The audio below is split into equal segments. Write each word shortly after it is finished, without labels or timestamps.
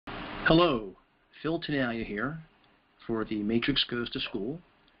Hello, Phil Tenaglia here for the Matrix Goes to School,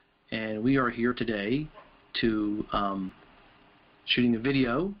 and we are here today to shooting a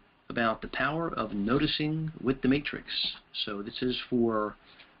video about the power of noticing with the Matrix. So this is for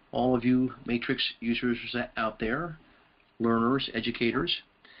all of you Matrix users out there, learners, educators,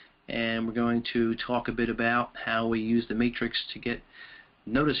 and we're going to talk a bit about how we use the Matrix to get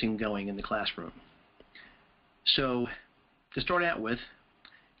noticing going in the classroom. So to start out with,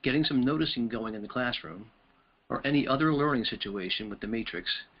 getting some noticing going in the classroom or any other learning situation with the Matrix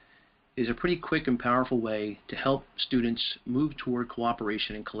is a pretty quick and powerful way to help students move toward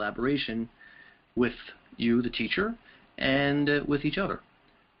cooperation and collaboration with you, the teacher, and with each other.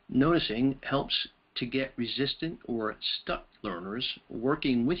 Noticing helps to get resistant or stuck learners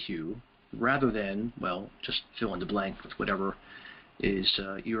working with you rather than, well, just fill in the blank with whatever is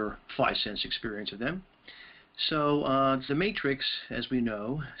your 5-sense experience of them. So the Matrix, as we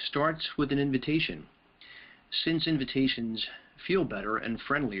know, starts with an invitation. Since invitations feel better and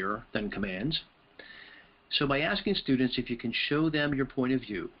friendlier than commands, so by asking students if you can show them your point of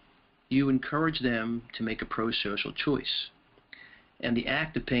view, you encourage them to make a pro-social choice and the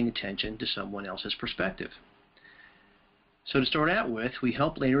act of paying attention to someone else's perspective. So to start out with, we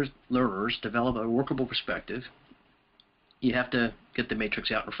help learners develop a workable perspective. You have to get the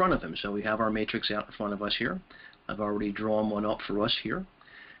Matrix out in front of them. So we have our Matrix out in front of us here. I've already drawn one up for us here.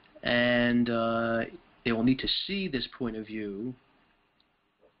 And they will need to see this point of view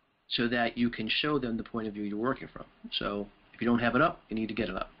so that you can show them the point of view you're working from. So if you don't have it up, you need to get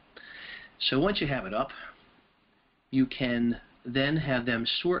it up. So once you have it up, you can then have them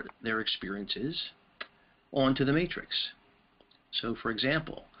sort their experiences onto the Matrix. So for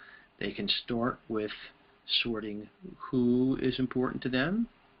example, they can start with sorting who is important to them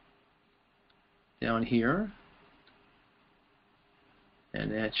down here,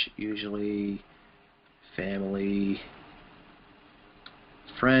 and that's usually family,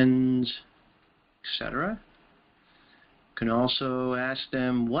 friends, etc. Can also ask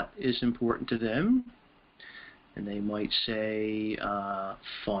them what is important to them, and they might say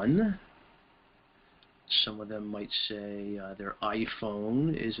fun. Some of them might say their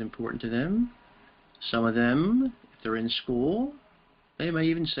iPhone is important to them. Some of them, if they're in school, they may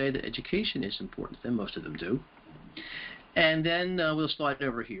even say that education is important to them. Most of them do. And then we'll slide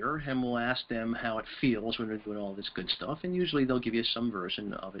over here and we'll ask them how it feels when they're doing all this good stuff. And usually they'll give you some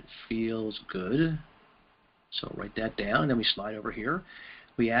version of it feels good. So write that down. And then we slide over here.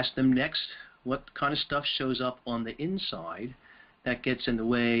 We ask them next what kind of stuff shows up on the inside that gets in the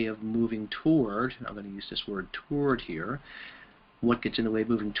way of moving toward, I'm going to use this word toward here, what gets in the way of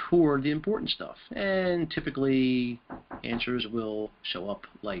moving toward the important stuff. And typically answers will show up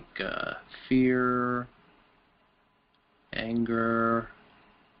like fear, anger,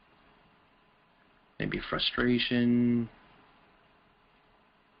 maybe frustration,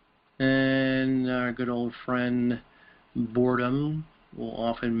 and our good old friend boredom will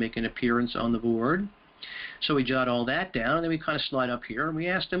often make an appearance on the board. So we jot all that down, and then we kind of slide up here, and we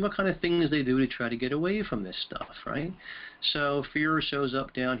ask them what kind of things they do to try to get away from this stuff, right? So fear shows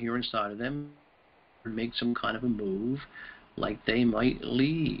up down here inside of them, or make some kind of a move, like they might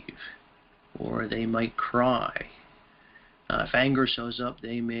leave, or they might cry. If anger shows up,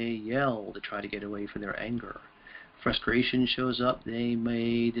 they may yell to try to get away from their anger. Frustration shows up, they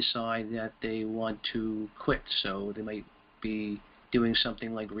may decide that they want to quit, so they might be doing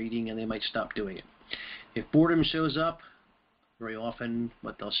something like reading, and they might stop doing it. If boredom shows up, very often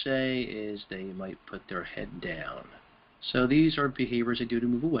what they'll say is they might put their head down. So these are behaviors they do to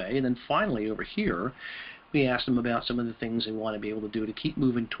move away. And then finally over here, we ask them about some of the things they want to be able to do to keep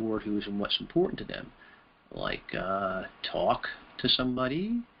moving toward who's and what's important to them. Like talk to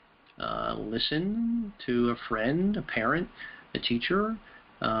somebody, listen to a friend, a parent, a teacher,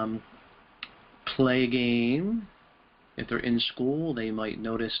 play a game. If they're in school, they might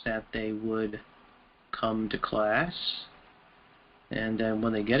notice that they would come to class, and then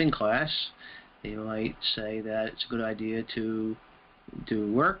when they get in class, they might say that it's a good idea to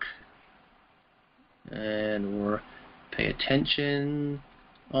do work and or pay attention,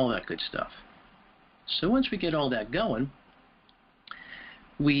 all that good stuff. So once we get all that going,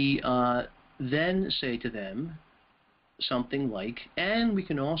 we then say to them something like, and we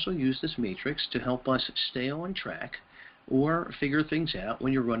can also use this matrix to help us stay on track or figure things out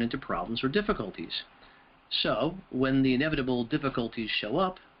when you run into problems or difficulties. So when the inevitable difficulties show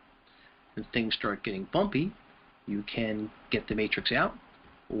up and things start getting bumpy, you can get the matrix out,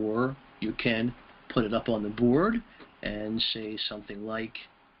 or you can put it up on the board and say something like,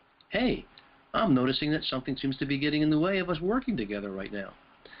 hey, I'm noticing that something seems to be getting in the way of us working together right now.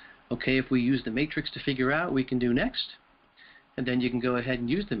 Okay, if we use the matrix to figure out what we can do next, and then you can go ahead and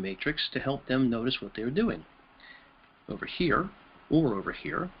use the matrix to help them notice what they're doing. Over here, or over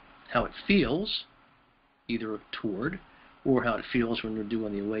here, how it feels, either toward, or how it feels when we're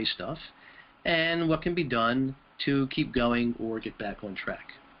doing the away stuff, and what can be done to keep going or get back on track.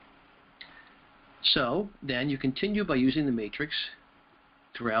 So then you continue by using the matrix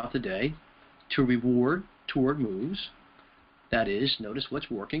throughout the day to reward toward moves. That is, notice what's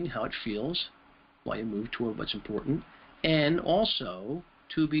working, how it feels, while you move toward what's important, and also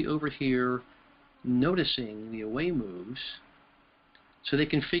to be over here noticing the away moves so they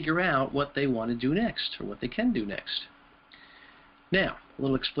can figure out what they want to do next or what they can do next. Now, a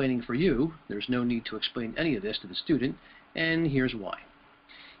little explaining for you. There's no need to explain any of this to the student, and here's why.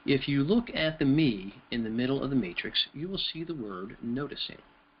 If you look at the me in the middle of the matrix, you will see the word noticing.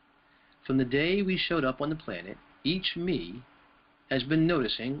 From the day we showed up on the planet, each me has been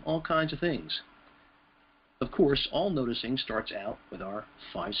noticing all kinds of things. Of course, all noticing starts out with our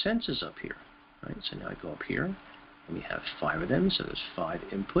 5 senses up here. Right? So now I go up here, and we have 5 of them, so there's 5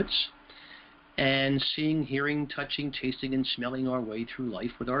 inputs. And seeing, hearing, touching, tasting, and smelling our way through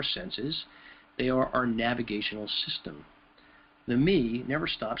life with our senses, they are our navigational system. The me never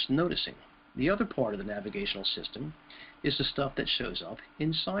stops noticing. The other part of the navigational system is the stuff that shows up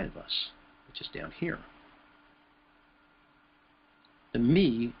inside of us, which is down here. The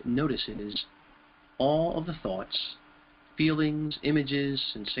me notices all of the thoughts, feelings, images,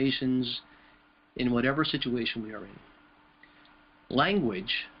 sensations in whatever situation we are in.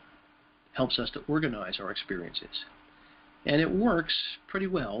 Language helps us to organize our experiences. And it works pretty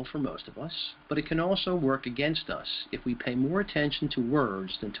well for most of us, but it can also work against us if we pay more attention to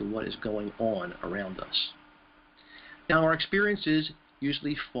words than to what is going on around us. Now, our experiences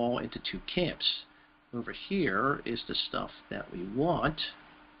usually fall into 2 camps. Over here is the stuff that we want,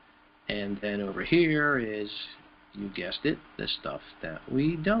 and then over here is, you guessed it, the stuff that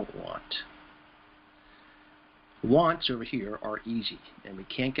we don't want. Wants over here are easy, and we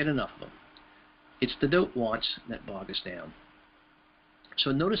can't get enough of them. It's the don't wants that bog us down.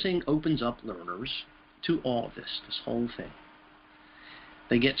 So noticing opens up learners to all of this whole thing.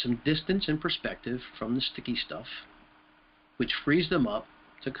 They get some distance and perspective from the sticky stuff, which frees them up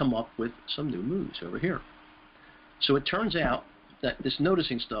to come up with some new moves over here. So it turns out that this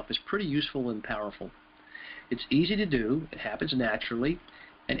noticing stuff is pretty useful and powerful. It's easy to do, it happens naturally,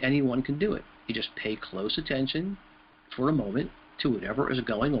 and anyone can do it. You just pay close attention for a moment to whatever is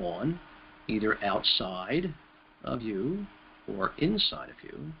going on, either outside of you or inside of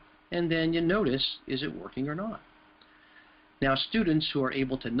you, and then you notice, is it working or not? Now, students who are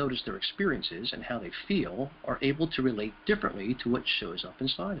able to notice their experiences and how they feel are able to relate differently to what shows up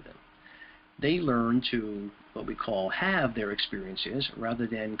inside of them. They learn to, what we call, have their experiences rather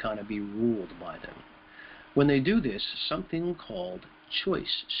than kind of be ruled by them. When they do this, something called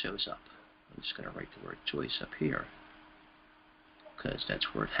choice shows up. I'm just going to write the word choice up here, because that's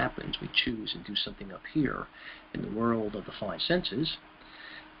where it happens. We choose and do something up here in the world of the 5 senses.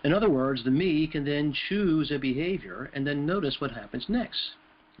 In other words, the me can then choose a behavior and then notice what happens next.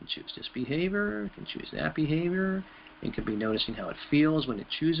 It can choose this behavior, it can choose that behavior, it can be noticing how it feels when it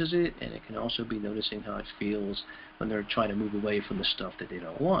chooses it, and it can also be noticing how it feels when they're trying to move away from the stuff that they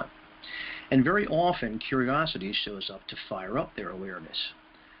don't want. And very often, curiosity shows up to fire up their awareness.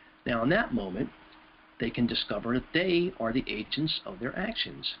 Now, in that moment, they can discover that they are the agents of their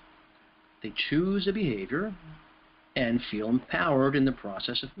actions. They choose a behavior and feel empowered in the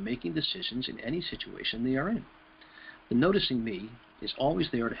process of making decisions in any situation they are in. The noticing me is always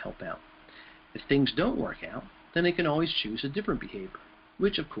there to help out. If things don't work out, then they can always choose a different behavior,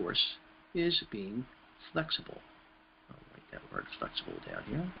 which, of course, is being flexible. I'll write that word flexible down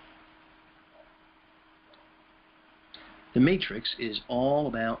here. The matrix is all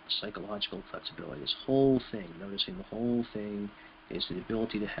about psychological flexibility. This whole thing, noticing the whole thing, is the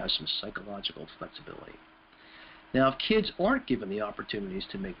ability to have some psychological flexibility. Now, if kids aren't given the opportunities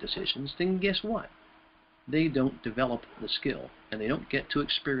to make decisions, then guess what? They don't develop the skill, and they don't get to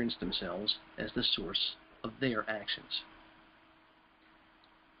experience themselves as the source of their actions.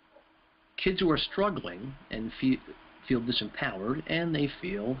 Kids who are struggling and feel disempowered, and they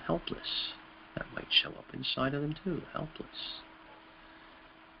feel helpless. That might show up inside of them too, helpless.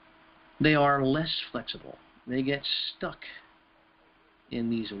 They are less flexible. They get stuck in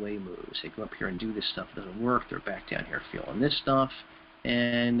these away moves. They go up here and do this stuff, it doesn't work, they're back down here feeling this stuff,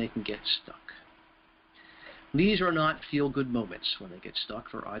 and they can get stuck. These are not feel-good moments when they get stuck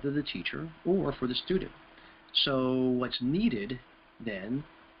for either the teacher or for the student. So what's needed then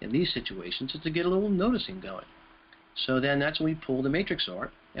in these situations is to get a little noticing going. So then that's when we pull the matrix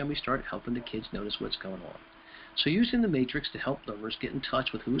art and we start helping the kids notice what's going on. So using the matrix to help learners get in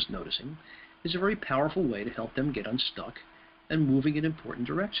touch with who is noticing is a very powerful way to help them get unstuck and moving in important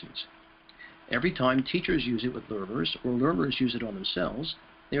directions. Every time teachers use it with learners or learners use it on themselves,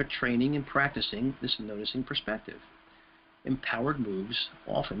 they are training and practicing this noticing perspective. Empowered moves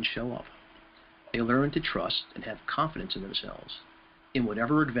often show up. They learn to trust and have confidence in themselves in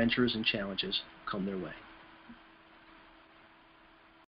whatever adventures and challenges come their way.